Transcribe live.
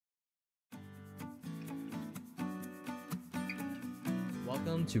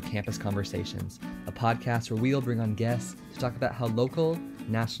Welcome to Campus Conversations, a podcast where we'll bring on guests to talk about how local,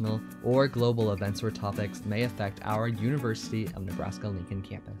 national, or global events or topics may affect our University of Nebraska-Lincoln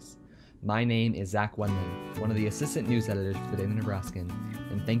campus. My name is Zach Wendling, one of the assistant news editors for the Daily Nebraskan,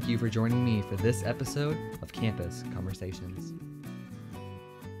 and thank you for joining me for this episode of Campus Conversations.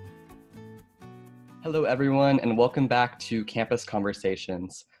 Hello, everyone, and welcome back to Campus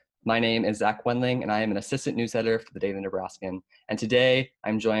Conversations. My name is Zach Wendling, and I am an assistant news editor for the Daily Nebraskan. And today,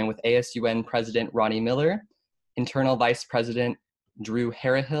 I'm joined with ASUN President Roni Miller, Internal Vice President Drew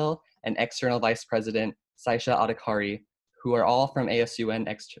Harrahill, and External Vice President Saisha Adhikari, who are all from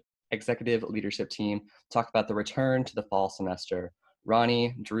ASUN Executive Leadership Team, to talk about the return to the fall semester.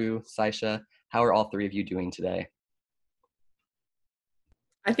 Roni, Drew, Saisha, how are all three of you doing today?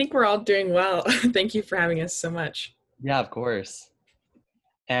 I think we're all doing well. Thank you for having us so much. Yeah, of course.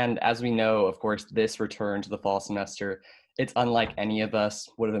 And as we know, of course, this return to the fall semester, it's unlike any of us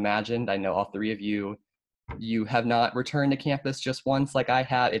would have imagined. I know all three of you have not returned to campus just once like I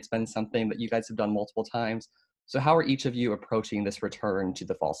have. It's been something that you guys have done multiple times. So how are each of you approaching this return to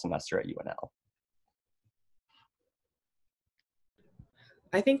the fall semester at UNL?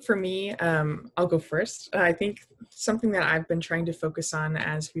 I think for me, I'll go first. I think something that I've been trying to focus on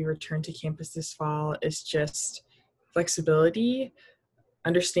as we return to campus this fall is just flexibility,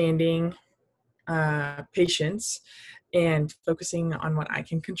 understanding, patience, and focusing on what I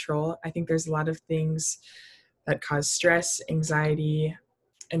can control. I think there's a lot of things that cause stress, anxiety,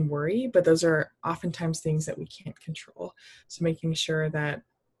 and worry, but those are oftentimes things that we can't control. So making sure that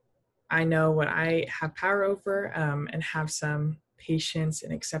I know what I have power over and have some patience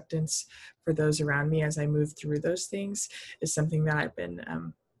and acceptance for those around me as I move through those things is something that I've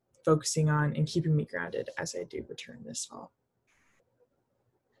been focusing on and keeping me grounded as I do return this fall.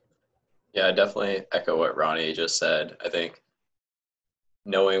 Yeah, I definitely echo what Roni just said. I think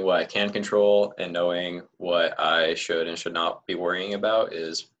knowing what I can control and knowing what I should and should not be worrying about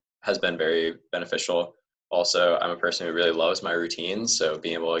has been very beneficial. Also, I'm a person who really loves my routines, so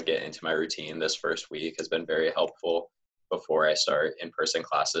being able to get into my routine this first week has been very helpful before I start in-person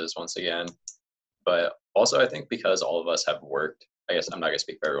classes once again. But also, I think because all of us have worked, I guess I'm not going to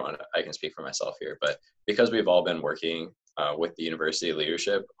speak for everyone, I can speak for myself here, but because we've all been working with the university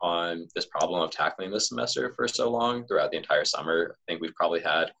leadership on this problem of tackling this semester for so long throughout the entire summer, I think we've probably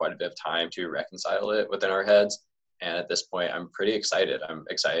had quite a bit of time to reconcile it within our heads. And at this point, I'm pretty excited. I'm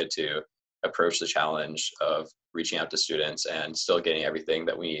excited to approach the challenge of reaching out to students and still getting everything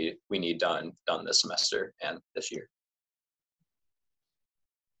that we need done this semester and this year.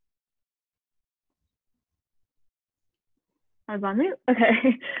 I was on mute.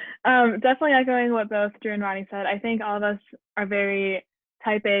 Okay. Definitely echoing what both Drew and Roni said. I think all of us are very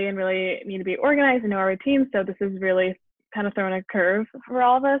type A and really need to be organized and know our routines. So this is really kind of throwing a curve for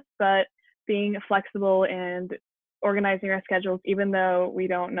all of us, but being flexible and organizing our schedules, even though we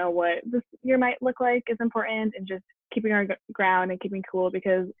don't know what this year might look like, is important, and just keeping our ground and keeping cool,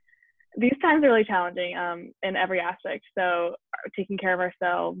 because these times are really challenging in every aspect. So taking care of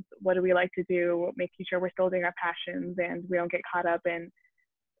ourselves, what do we like to do, making sure we're still doing our passions and we don't get caught up in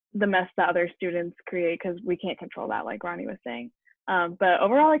the mess that other students create, because we can't control that, like Roni was saying. But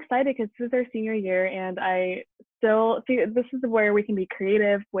overall excited because this is our senior year, and I still see this is where we can be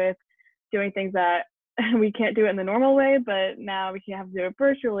creative with doing things that we can't do it in the normal way, but now we can have to do it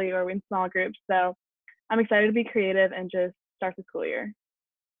virtually or in small groups. So I'm excited to be creative and just start the school year.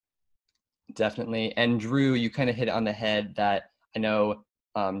 Definitely. And Drew, you kind of hit it on the head that I know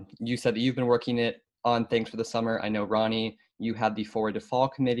you said that you've been working on things for the summer. I know, Roni, you had the Forward to Fall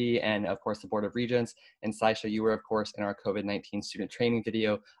Committee and, of course, the Board of Regents. And Saisha, you were, of course, in our COVID-19 student training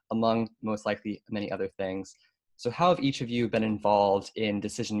video, among most likely many other things. So how have each of you been involved in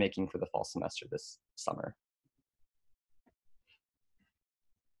decision-making for the fall semester this summer?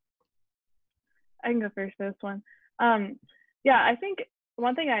 I can go first for this one. Yeah, I think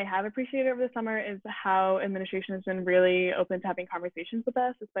one thing I have appreciated over the summer is how administration has been really open to having conversations with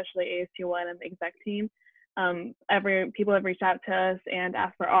us, especially ASU1 and the exec team. People have reached out to us and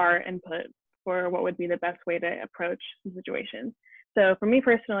asked for our input for what would be the best way to approach the situations. So for me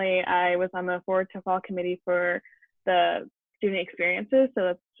personally, I was on the Forward to Fall Committee for the student experiences, so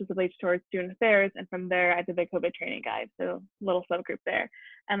that's specifically towards student affairs, and from there I did the COVID training guide, so little subgroup there.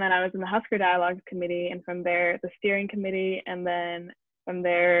 And then I was in the Husker Dialogues Committee, and from there the steering committee, and then from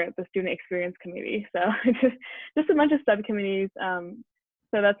there the student experience committee. So just a bunch of subcommittees.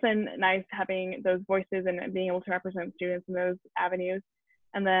 So that's been nice, having those voices and being able to represent students in those avenues.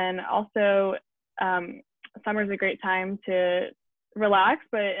 And then also summer is a great time to relax,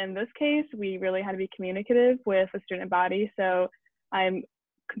 but in this case we really had to be communicative with the student body. So I'm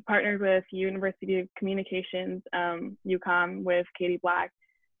partnered with University of Communications, UCOM, with Katie Black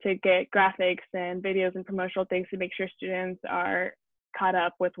to get graphics and videos and promotional things to make sure students are caught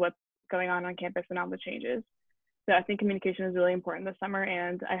up with what's going on campus and all the changes. So I think communication is really important this summer,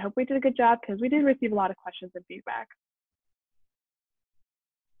 and I hope we did a good job because we did receive a lot of questions and feedback.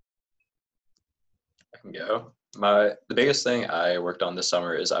 I can go. The biggest thing I worked on this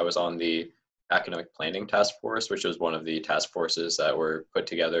summer is I was on the academic planning task force, which was one of the task forces that were put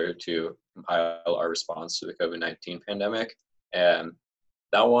together to compile our response to the COVID-19 pandemic. And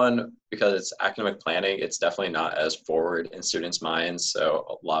that one, because it's academic planning, it's definitely not as forward in students' minds. So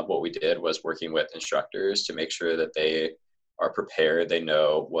a lot of what we did was working with instructors to make sure that they are prepared, they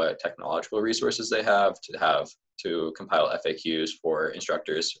know what technological resources they have to compile FAQs for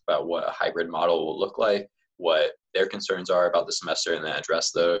instructors about what a hybrid model will look like, what their concerns are about the semester, and then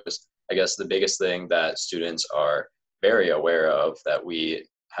address those. I guess the biggest thing that students are very aware of that we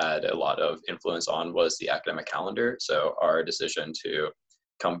had a lot of influence on was the academic calendar. So our decision to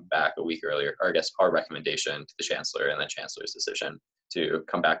come back a week earlier, or I guess our recommendation to the chancellor and the chancellor's decision to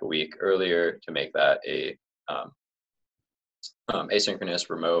come back a week earlier to make that a asynchronous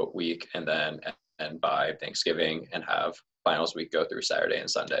remote week, and then end by Thanksgiving and have finals week go through Saturday and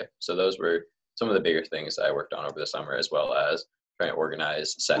Sunday. So those were some of the bigger things I worked on over the summer, as well as trying to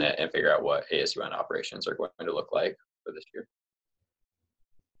organize Senate and figure out what ASUN operations are going to look like for this year.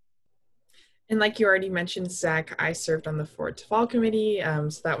 And like you already mentioned, Zach, I served on the Forward to Fall Committee.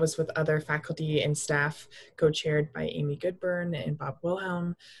 So that was with other faculty and staff, co-chaired by Amy Goodburn and Bob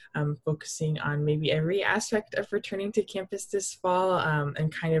Wilhelm, focusing on maybe every aspect of returning to campus this fall,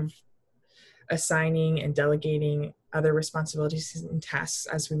 and kind of assigning and delegating other responsibilities and tasks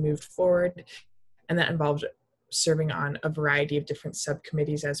as we moved forward. And that involved serving on a variety of different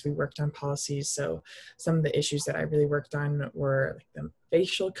subcommittees as we worked on policies. So some of the issues that I really worked on were like the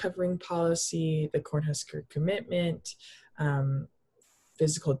facial covering policy, the Cornhusker commitment,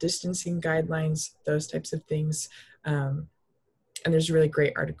 physical distancing guidelines, those types of things. And there's a really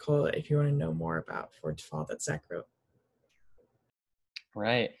great article if you want to know more about Forward to Fall that Zach wrote.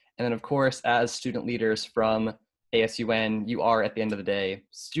 Right. And then, of course, as student leaders from ASUN, you are, at the end of the day,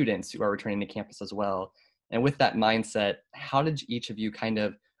 students who are returning to campus as well. And with that mindset, how did each of you kind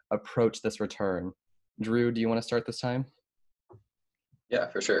of approach this return? Drew, do you want to start this time? Yeah,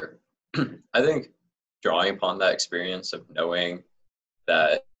 for sure. I think drawing upon that experience of knowing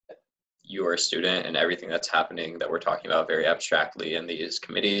that you are a student and everything that's happening that we're talking about very abstractly in these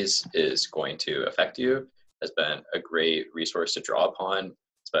committees is going to affect you has been a great resource to draw upon,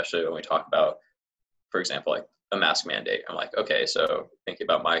 especially when we talk about, for example, like a mask mandate. I'm like, okay, so thinking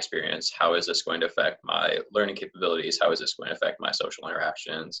about my experience, how is this going to affect my learning capabilities? How is this going to affect my social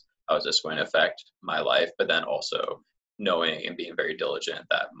interactions? How is this going to affect my life? But then also knowing and being very diligent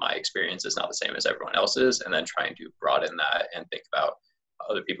that my experience is not the same as everyone else's, and then trying to broaden that and think about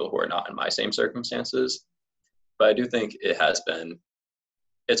other people who are not in my same circumstances. But I do think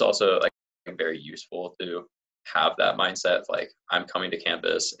it's also like very useful to have that mindset of like, I'm coming to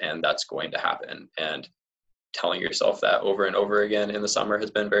campus and that's going to happen. And telling yourself that over and over again in the summer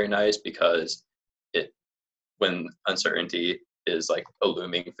has been very nice, because when uncertainty is like a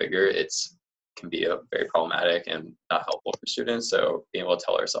looming figure, it's can be a very problematic and not helpful for students. So being able to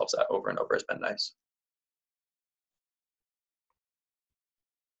tell ourselves that over and over has been nice.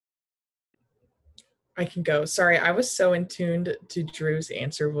 I can go. Sorry, I was so in tuned to Drew's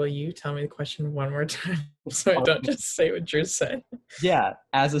answer. Will you tell me the question one more time so I don't just say what Drew said? Yeah,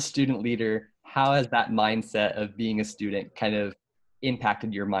 as a student leader, how has that mindset of being a student kind of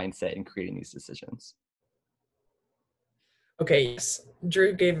impacted your mindset in creating these decisions? Okay, yes,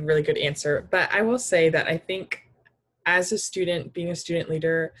 Drew gave a really good answer, but I will say that I think as a student, being a student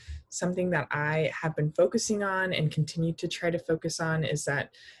leader, something that I have been focusing on and continue to try to focus on is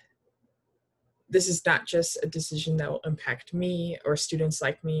that this is not just a decision that will impact me or students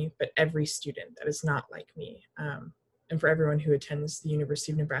like me, but every student that is not like me. And for everyone who attends the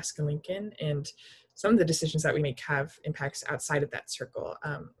University of Nebraska-Lincoln. And some of the decisions that we make have impacts outside of that circle.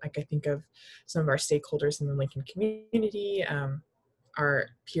 Like I think of some of our stakeholders in the Lincoln community, our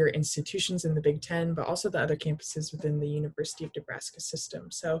peer institutions in the Big Ten, but also the other campuses within the University of Nebraska system.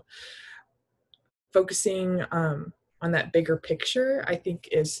 So focusing on that bigger picture, I think,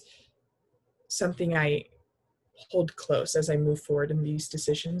 is something I hold close as I move forward in these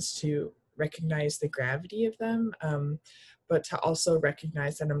decisions, to recognize the gravity of them, but to also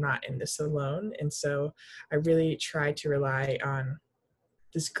recognize that I'm not in this alone. And so I really try to rely on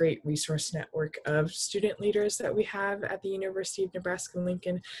this great resource network of student leaders that we have at the University of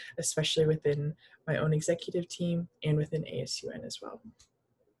Nebraska-Lincoln, especially within my own executive team and within ASUN as well.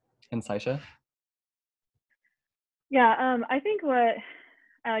 And Saisha? Yeah, I think what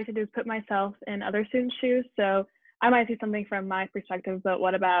I like to do is put myself in other students' shoes. So I might see something from my perspective, but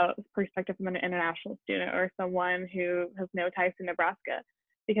what about perspective from an international student or someone who has no ties to Nebraska?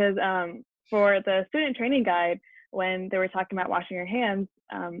 Because for the student training guide, when they were talking about washing your hands,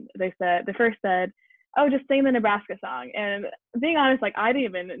 they first said, oh, just sing the Nebraska song. And being honest, like I didn't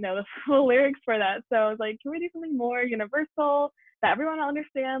even know the full lyrics for that. So I was like, can we do something more universal that everyone will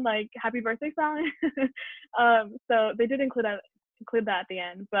understand, like happy birthday song? So they did include that at the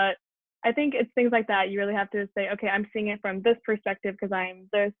end. But I think it's things like that. You really have to say, okay, I'm seeing it from this perspective because I'm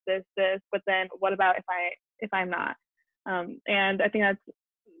this, but then what about if I'm not? And I think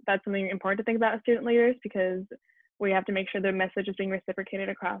that's something important to think about as student leaders, because we have to make sure the message is being reciprocated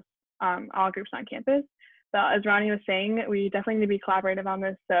across all groups on campus. So as Roni was saying, we definitely need to be collaborative on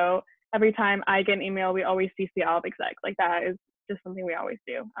this. So every time I get an email, we always CC all of exec. Like that is just something we always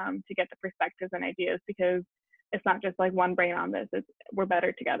do to get the perspectives and ideas, because it's not just like one brain on this, we're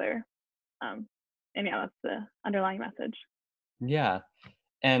better together. And yeah, that's the underlying message. Yeah.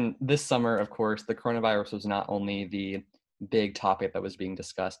 And this summer, of course, the coronavirus was not only the big topic that was being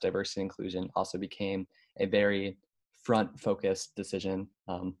discussed, diversity and inclusion also became a very front-focused decision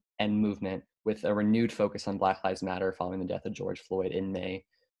and movement, with a renewed focus on Black Lives Matter following the death of George Floyd in May.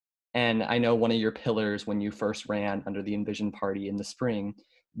 And I know one of your pillars when you first ran under the Envision Party in the spring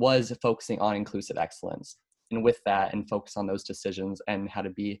was focusing on inclusive excellence. And with that, and focus on those decisions and how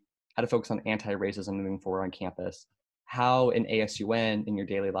to focus on anti-racism moving forward on campus, how in ASUN, in your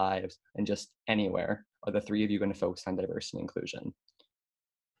daily lives, and just anywhere, are the three of you going to focus on diversity and inclusion?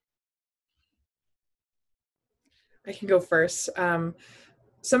 I can go first.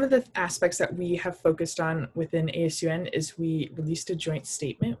 Some of the aspects that we have focused on within ASUN is we released a joint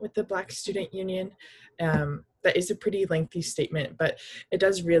statement with the Black Student Union. That is a pretty lengthy statement, but it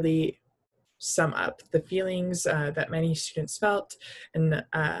does really sum up the feelings that many students felt, and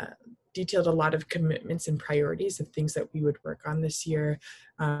detailed a lot of commitments and priorities of things that we would work on this year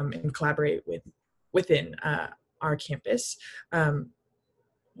and collaborate within our campus.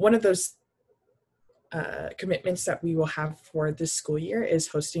 One of those commitments that we will have for this school year is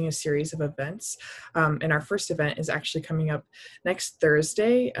hosting a series of events. And our first event is actually coming up next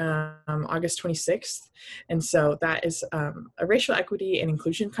Thursday, August 26th. And so that is a racial equity and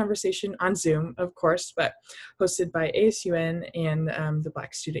inclusion conversation on Zoom, of course, but hosted by ASUN and the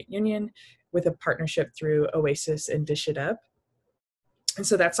Black Student Union, with a partnership through Oasis and Dish It Up. And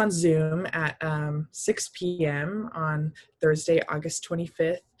so that's on Zoom at 6 p.m. on Thursday, August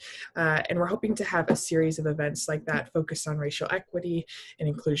 25th. And we're hoping to have a series of events like that focused on racial equity and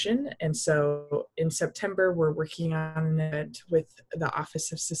inclusion. And so in September, we're working on an event with the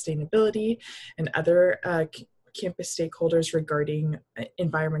Office of Sustainability and other campus stakeholders regarding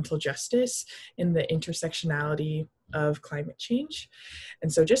environmental justice and the intersectionality of climate change.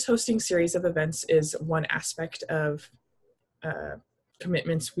 And so just hosting series of events is one aspect of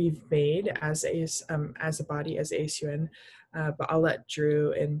commitments we've made as a body, as ASUN, but I'll let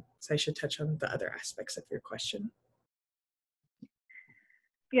Drew and Saisha touch on the other aspects of your question.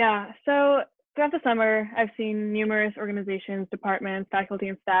 Yeah, so throughout the summer, I've seen numerous organizations, departments, faculty,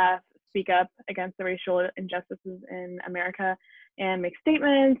 and staff speak up against the racial injustices in America and make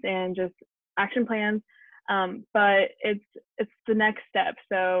statements and just action plans. But it's the next step.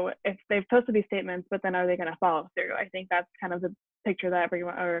 So if they've posted these statements, but then are they going to follow through? I think that's kind of the picture that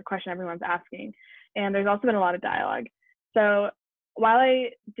everyone, or question everyone's asking. And there's also been a lot of dialogue. So while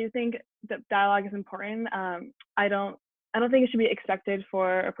I do think that dialogue is important, I don't think it should be expected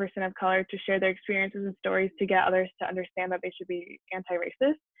for a person of color to share their experiences and stories to get others to understand that they should be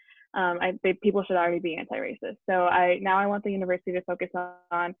anti-racist. People should already be anti-racist. So I want the university to focus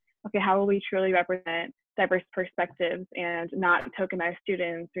on, okay, how will we truly represent diverse perspectives and not tokenize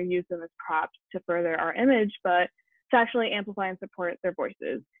students or use them as props to further our image, but to actually amplify and support their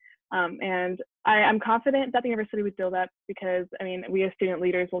voices. And I'm confident that the university would build up, because I mean, we as student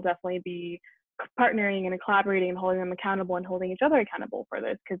leaders will definitely be partnering and collaborating and holding them accountable and holding each other accountable for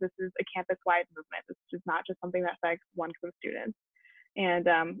this, because this is a campus-wide movement. This is not just something that affects one group of students. And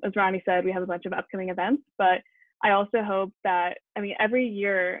as Roni said, we have a bunch of upcoming events, but I also hope that, I mean, every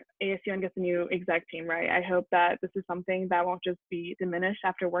year ASUN gets a new exec team, right? I hope that this is something that won't just be diminished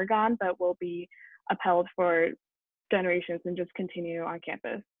after we're gone, but will be upheld for generations and just continue on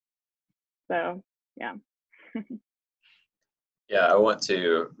campus. So, yeah. Yeah, I want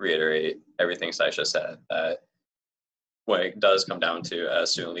to reiterate everything Saisha said, that when it does come down to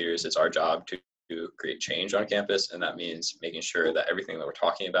as student leaders, it's our job to create change on campus, and that means making sure that everything that we're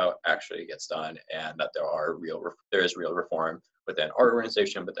talking about actually gets done, and that there is real reform within our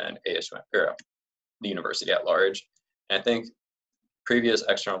organization, but then ASU or the university at large. And I think previous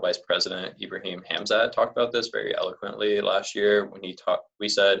external vice president Ibrahim Hamzat talked about this very eloquently last year when we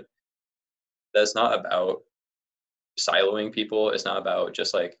said that's not about siloing people. It's not about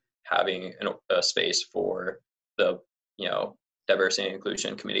just like having a space for the diversity and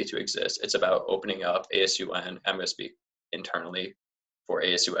inclusion committee to exist. It's about opening up ASUN. I'm going to speak internally for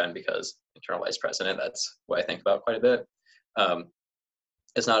ASUN because internal vice president, that's what I think about quite a bit.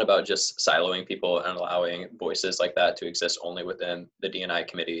 It's not about just siloing people and allowing voices like that to exist only within the D&I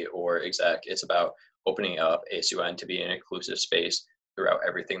committee or exec. It's about opening up ASUN to be an inclusive space throughout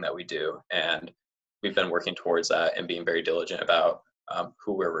everything that we do. And we've been working towards that and being very diligent about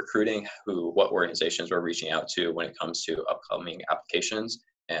who we're recruiting, what organizations we're reaching out to when it comes to upcoming applications,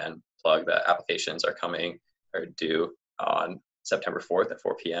 and plug that applications are due on September 4th at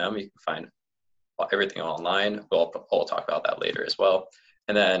 4 p.m. You can find everything online. We'll talk about that later as well.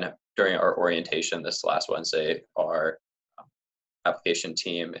 And then during our orientation this last Wednesday, our application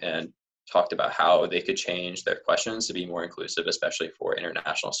team and talked about how they could change their questions to be more inclusive, especially for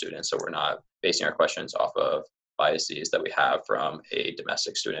international students. So we're not basing our questions off of biases that we have from a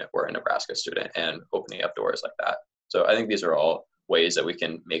domestic student or a Nebraska student, and opening up doors like that. So I think these are all ways that we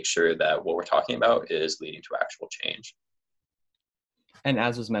can make sure that what we're talking about is leading to actual change. And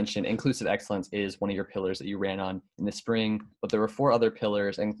as was mentioned, inclusive excellence is one of your pillars that you ran on in the spring, but there were 4 other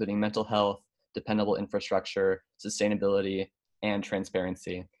pillars, including mental health, dependable infrastructure, sustainability, and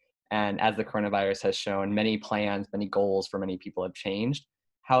transparency. And as the coronavirus has shown, many plans, many goals for many people have changed.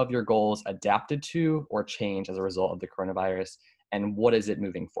 How have your goals adapted to or changed as a result of the coronavirus, and what is it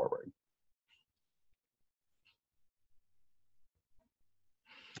moving forward?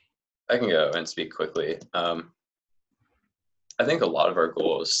 I can go and speak quickly. I think a lot of our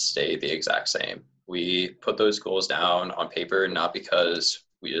goals stay the exact same. We put those goals down on paper, not because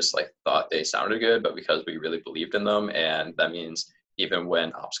we just thought they sounded good, but because we really believed in them. And that means even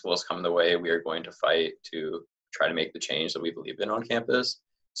when obstacles come the way, we are going to fight to try to make the change that we believe in on campus.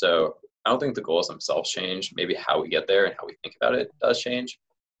 So I don't think the goals themselves change. Maybe how we get there and how we think about it does change.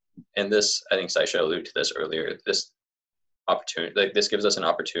 And this, I think Saisha alluded to this earlier, this opportunity, this gives us an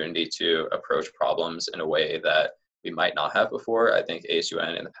opportunity to approach problems in a way that we might not have before. I think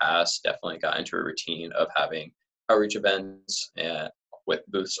ASUN in the past definitely got into a routine of having outreach events and with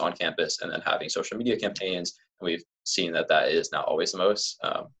booths on campus, and then having social media campaigns. And we've seen that that is not always the most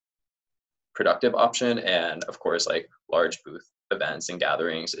productive option. And of course, large booth events and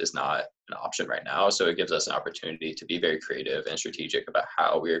gatherings is not an option right now. So it gives us an opportunity to be very creative and strategic about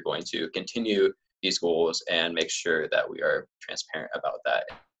how we are going to continue these goals and make sure that we are transparent about that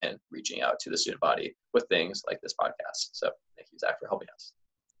and reaching out to the student body with things like this podcast. So thank you, Zach, for helping us.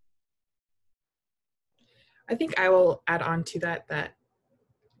 I think I will add on to that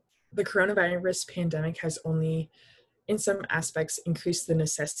the coronavirus pandemic has only, in some aspects, increased the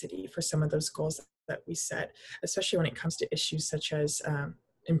necessity for some of those goals that we set, especially when it comes to issues such as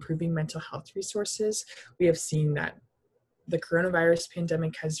improving mental health resources. We have seen that the coronavirus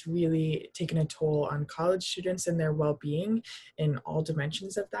pandemic has really taken a toll on college students and their well-being in all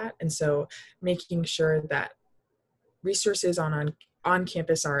dimensions of that. And so making sure that resources on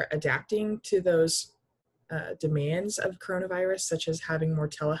campus are adapting to those demands of coronavirus, such as having more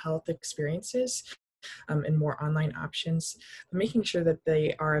telehealth experiences and more online options, making sure that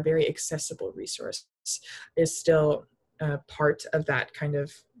they are a very accessible resource is still part of that kind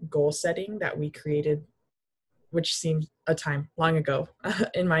of goal setting that we created, which seems a time long ago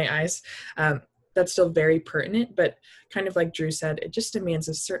in my eyes. That's still very pertinent, but kind of like Drew said, it just demands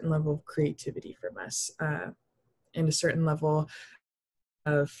a certain level of creativity from us and a certain level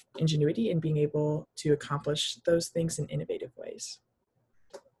of ingenuity in being able to accomplish those things in innovative ways.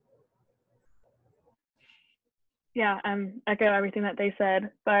 Yeah, echo everything that they said.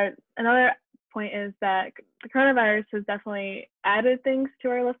 But another point is that the coronavirus has definitely added things to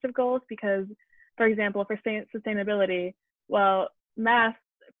our list of goals because, for example, for sustainability, well, masks,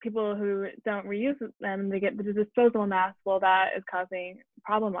 people who don't reuse them, they get the disposable masks. Well, that is causing a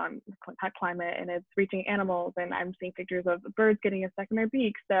problem on climate, and it's reaching animals. And I'm seeing pictures of birds getting stuck in their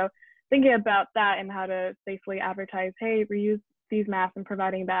beaks. So thinking about that and how to safely advertise, hey, reuse these masks, and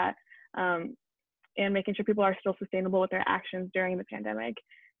providing that, and making sure people are still sustainable with their actions during the pandemic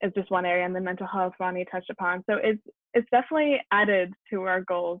is just one area. And the mental health Roni touched upon. So it's definitely added to our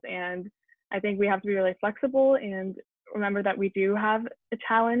goals. And I think we have to be really flexible and remember that we do have a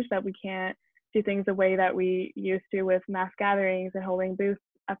challenge, that we can't do things the way that we used to with mass gatherings and holding booths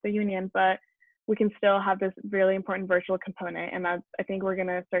at the union, but we can still have this really important virtual component. And that's, I think we're going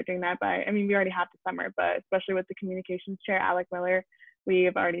to start doing that we already have this summer, but especially with the communications chair, Alec Miller,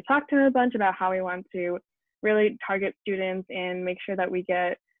 we've already talked to him a bunch about how we want to really target students and make sure that we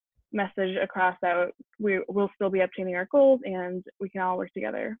get message across that we will still be obtaining our goals and we can all work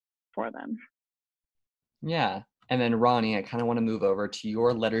together for them. Yeah. And then Roni, I kind of want to move over to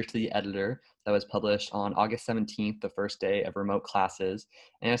your letter to the editor that was published on August 17th, the first day of remote classes.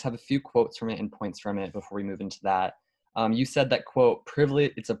 And I just have a few quotes from it and points from it before we move into that. You said that, quote,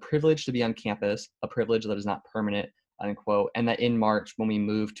 it's a privilege to be on campus, a privilege that is not permanent, unquote, and that in March, when we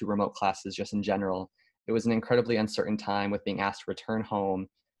moved to remote classes just in general, it was an incredibly uncertain time with being asked to return home,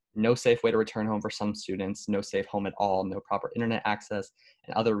 no safe way to return home for some students, no safe home at all, no proper internet access,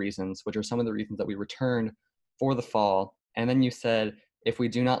 and other reasons, which are some of the reasons that we returned for the fall. And then you said, if we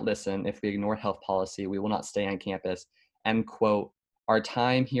do not listen, if we ignore health policy, we will not stay on campus. And quote, our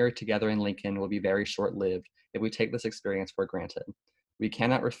time here together in Lincoln will be very short-lived if we take this experience for granted. We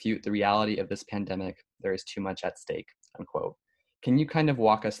cannot refute the reality of this pandemic. There is too much at stake, unquote. Can you kind of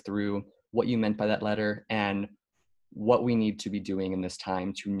walk us through what you meant by that letter and what we need to be doing in this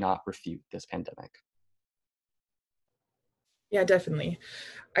time to not refute this pandemic? Yeah, definitely.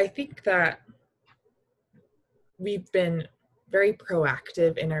 I think that we've been very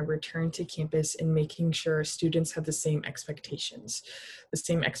proactive in our return to campus in making sure students have the same expectations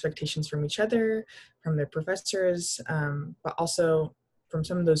from each other, from their professors, but also from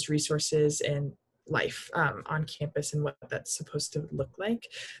some of those resources and life on campus and what that's supposed to look like.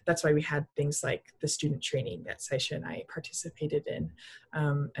 That's why we had things like the student training that Saisha and I participated in,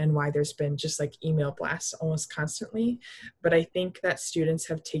 and why there's been just like email blasts almost constantly. But I think that students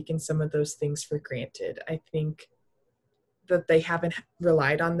have taken some of those things for granted. I think that they haven't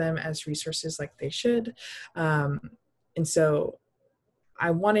relied on them as resources like they should. And so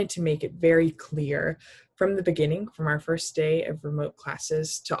I wanted to make it very clear from the beginning, from our first day of remote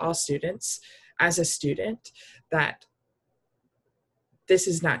classes, to all students, as a student, that this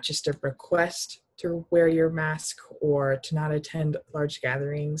is not just a request to wear your mask or to not attend large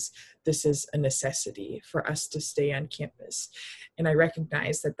gatherings. This is a necessity for us to stay on campus. And I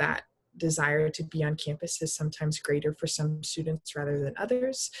recognize that that desire to be on campus is sometimes greater for some students rather than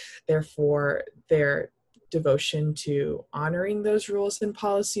others. Therefore, their devotion to honoring those rules and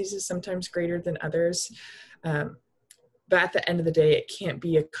policies is sometimes greater than others. But at the end of the day, it can't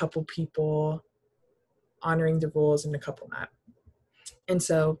be a couple people honoring the rules and a couple not. And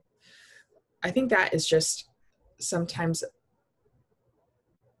so I think that is just sometimes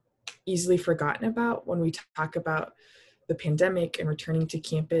easily forgotten about when we talk about the pandemic and returning to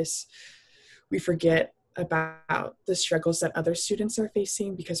campus. We forget about the struggles that other students are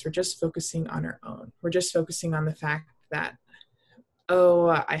facing because we're just focusing on our own. We're just focusing on the fact that, oh,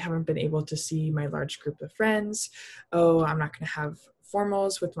 I haven't been able to see my large group of friends. Oh, I'm not going to have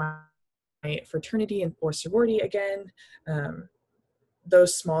formals with my fraternity and or sorority again.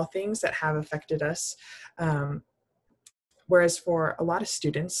 Those small things that have affected us. Whereas for a lot of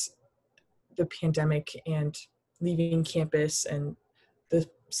students, the pandemic and leaving campus and the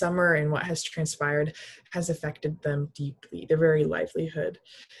summer and what has transpired has affected them deeply, their very livelihood.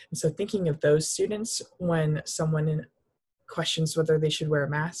 And so thinking of those students when someone questions whether they should wear a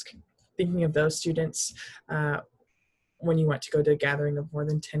mask, thinking of those students when you want to go to a gathering of more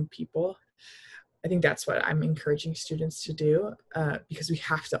than 10 people, I think that's what I'm encouraging students to do, because we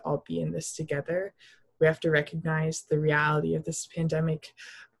have to all be in this together. We have to recognize the reality of this pandemic,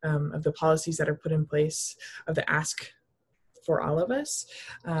 of the policies that are put in place, of the ask for all of us,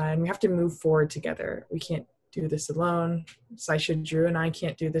 and we have to move forward together. We can't do this alone. Saisha, Drew, and I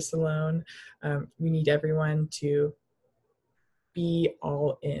can't do this alone. We need everyone to be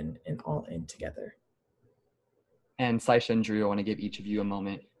all in and all in together. And Saisha and Drew, I want to give each of you a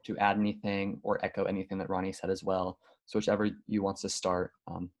moment to add anything or echo anything that Roni said as well. So whichever you wants to start,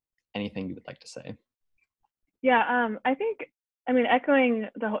 anything you would like to say. Yeah, I think, echoing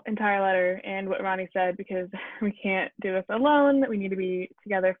the entire letter and what Roni said, because we can't do this alone, we need to be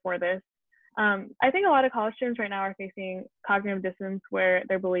together for this. I think a lot of college students right now are facing cognitive dissonance where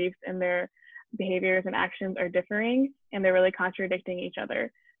their beliefs and their behaviors and actions are differing and they're really contradicting each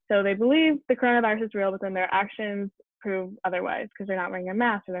other. So they believe the coronavirus is real, but then their actions prove otherwise because they're not wearing a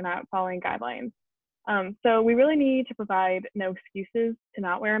mask or they're not following guidelines. So we really need to provide no excuses to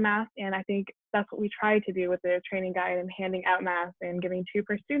not wear a mask. And I think that's what we try to do with the training guide and handing out masks and giving 2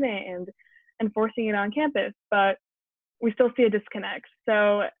 per student and enforcing it on campus. But we still see a disconnect.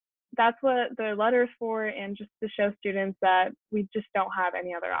 So that's what the letter is for, and just to show students that we just don't have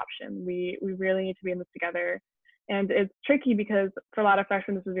any other option. We really need to be in this together. And it's tricky because for a lot of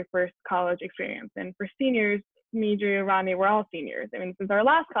freshmen, this is your first college experience. And for seniors, me, Drew, Roni, we're all seniors. I mean, this is our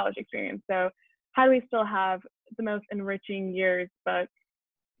last college experience. So how do we still have the most enriching years, but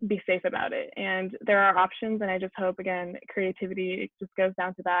be safe about it? And there are options. And I just hope, again, creativity, it just goes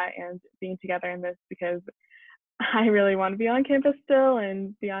down to that and being together in this, because I really want to be on campus still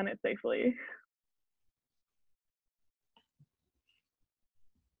and be on it safely.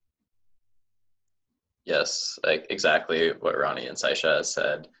 Yes, like exactly what Roni and Saisha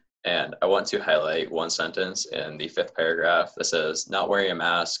said. And I want to highlight one sentence in the 5th paragraph that says, not wearing a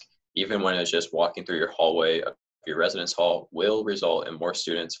mask, even when it's just walking through your hallway of your residence hall, will result in more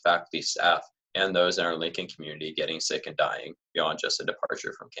students, faculty, staff, and those in our Lincoln community getting sick and dying beyond just a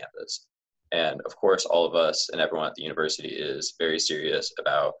departure from campus. And of course, all of us and everyone at the university is very serious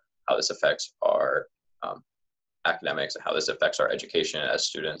about how this affects our academics and how this affects our education as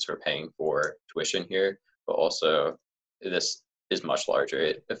students who are paying for tuition here. But also, this is much larger.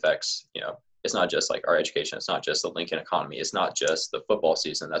 It affects, it's not just like our education. It's not just the Lincoln economy. It's not just the football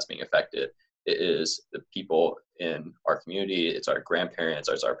season that's being affected. It is the people in our community. It's our grandparents.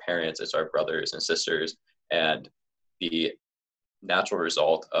 It's our parents. It's our brothers and sisters. And the natural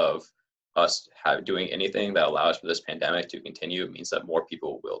result of us doing anything that allows for this pandemic to continue means that more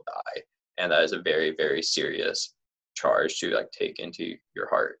people will die. And that is a very, very serious charge to take into your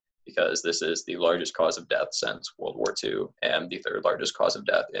heart, because this is the largest cause of death since World War II and the 3rd largest cause of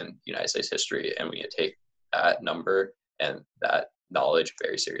death in United States history. And we need to take that number and that knowledge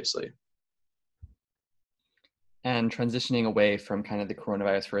very seriously. And transitioning away from kind of the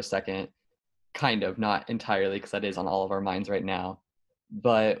coronavirus for a second, kind of, not entirely, because that is on all of our minds right now.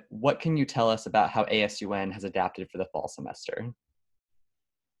 But what can you tell us about how ASUN has adapted for the fall semester?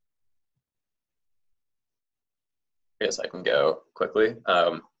 I guess I can go quickly.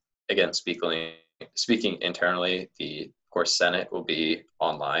 Again, speaking internally, the of course Senate will be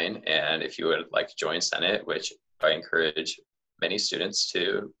online, and if you would like to join Senate, which I encourage many students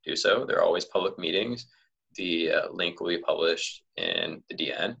to do so, there are always public meetings. The link will be published in the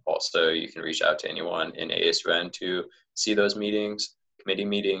DN. Also, you can reach out to anyone in ASUN to see those meetings. Committee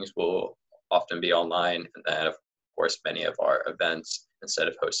meetings will often be online, and then of course many of our events, instead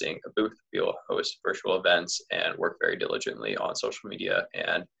of hosting a booth, we'll host virtual events and work very diligently on social media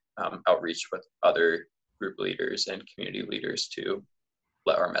and outreach with other group leaders and community leaders to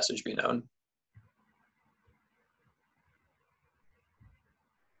let our message be known.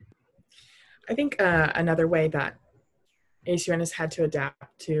 I think another way that ASUN has had to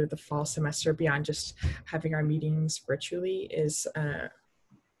adapt to the fall semester beyond just having our meetings virtually is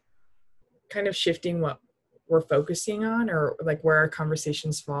kind of shifting what we're focusing on, or where our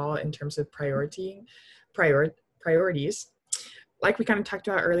conversations fall in terms of priorities. Like we kind of talked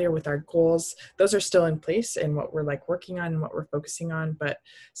about earlier with our goals, those are still in place and what we're working on and what we're focusing on. But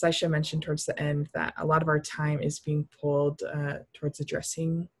Saisha mentioned towards the end that a lot of our time is being pulled towards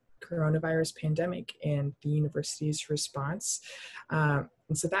addressing coronavirus pandemic and the university's response. And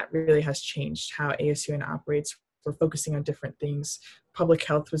so that really has changed how ASUN operates. We're focusing on different things. Public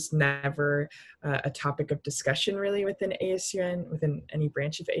health was never a topic of discussion really within ASUN, within any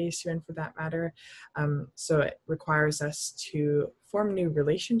branch of ASUN for that matter. So it requires us to form new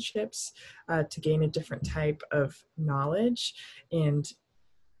relationships, to gain a different type of knowledge, and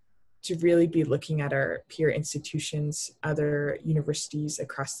to really be looking at our peer institutions, other universities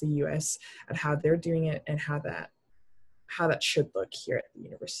across the US, at how they're doing it and how that should look here at the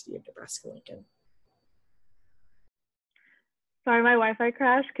University of Nebraska-Lincoln. Sorry, my Wi-Fi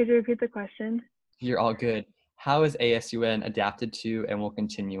crashed. Could you repeat the question? You're all good. How has ASUN adapted to and will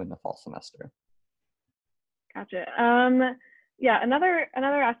continue in the fall semester? Gotcha. Yeah, another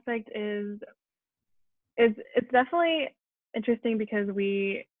aspect is it's definitely interesting because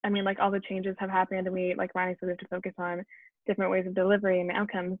all the changes have happened, and we, like Roni said, we have to focus on different ways of delivery and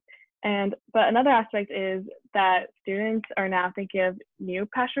outcomes. But another aspect is that students are now thinking of new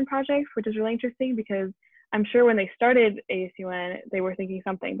passion projects, which is really interesting because I'm sure when they started ASUN, they were thinking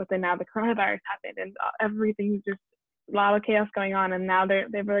something, but then now the coronavirus happened and everything's just a lot of chaos going on, and now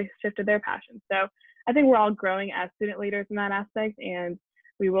they've really shifted their passion. So I think we're all growing as student leaders in that aspect, and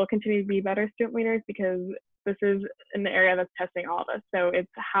we will continue to be better student leaders because this is an area that's testing all of us. So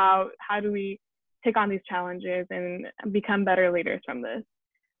it's how do we take on these challenges and become better leaders from this.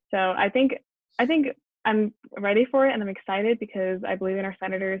 So I think I'm ready for it, and I'm excited because I believe in our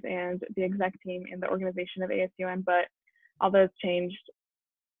senators and the exec team and the organization of ASUN, but although it's changed,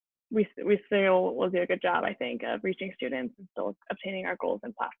 we still will do a good job, I think, of reaching students and still obtaining our goals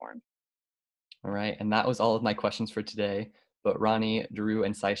and platforms. All right, and that was all of my questions for today. But Roni, Drew,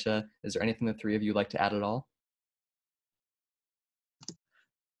 and Saisha, is there anything the three of you would like to add at all?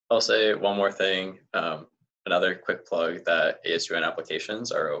 I'll say one more thing. Another quick plug that ASUN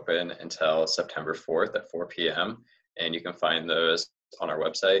applications are open until September 4th at 4 p.m. And you can find those on our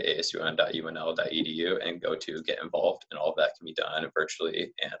website, asun.unl.edu, and go to get involved. And all of that can be done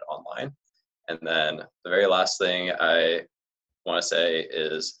virtually and online. And then the very last thing I want to say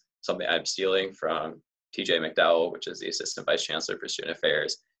is something I'm stealing from TJ McDowell, which is the Assistant Vice Chancellor for Student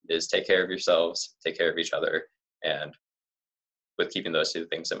Affairs, is take care of yourselves, take care of each other, and with keeping those two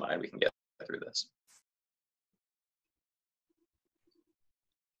things in mind, we can get through this.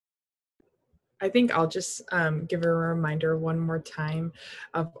 I think I'll just give a reminder one more time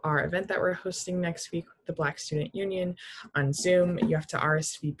of our event that we're hosting next week with the Black Student Union on Zoom. You have to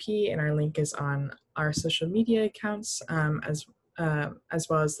RSVP, and our link is on our social media accounts as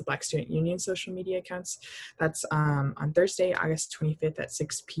well as the Black Student Union social media accounts. That's on Thursday, August 25th at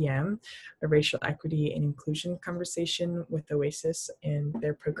 6 p.m., a racial equity and inclusion conversation with Oasis and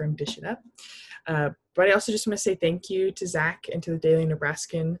their program Dish It Up. But I also just want to say thank you to Zach and to the Daily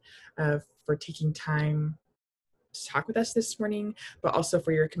Nebraskan for taking time to talk with us this morning, but also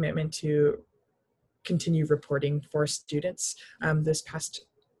for your commitment to continue reporting for students this past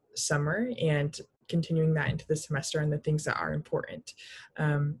summer and continuing that into the semester and the things that are important,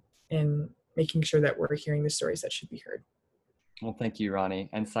 and making sure that we're hearing the stories that should be heard. Well, thank you, Roni.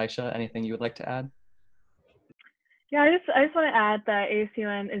 And Saisha, anything you would like to add? Yeah, I just want to add that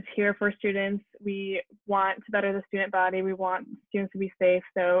ASUN is here for students. We want to better the student body. We want students to be safe.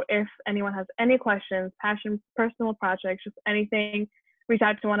 So if anyone has any questions, passions, personal projects, just anything, reach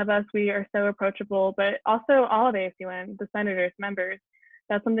out to one of us. We are so approachable, but also all of ASUN, the senators, members.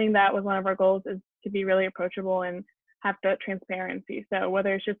 That's something that was one of our goals, is to be really approachable and have that transparency. So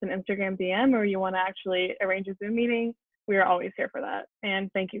whether it's just an Instagram DM or you want to actually arrange a Zoom meeting, we are always here for that.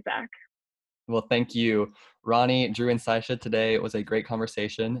 And thank you, Zach. Well, thank you, Roni, Drew, and Saisha. Today was a great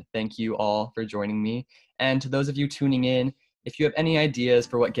conversation. Thank you all for joining me. And to those of you tuning in, if you have any ideas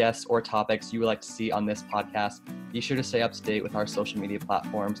for what guests or topics you would like to see on this podcast, be sure to stay up to date with our social media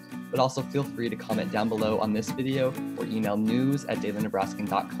platforms, but also feel free to comment down below on this video or email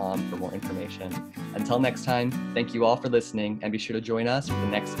news@dailynebraskan.com for more information. Until next time, thank you all for listening, and be sure to join us for the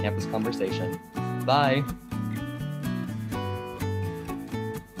next campus conversation. Bye.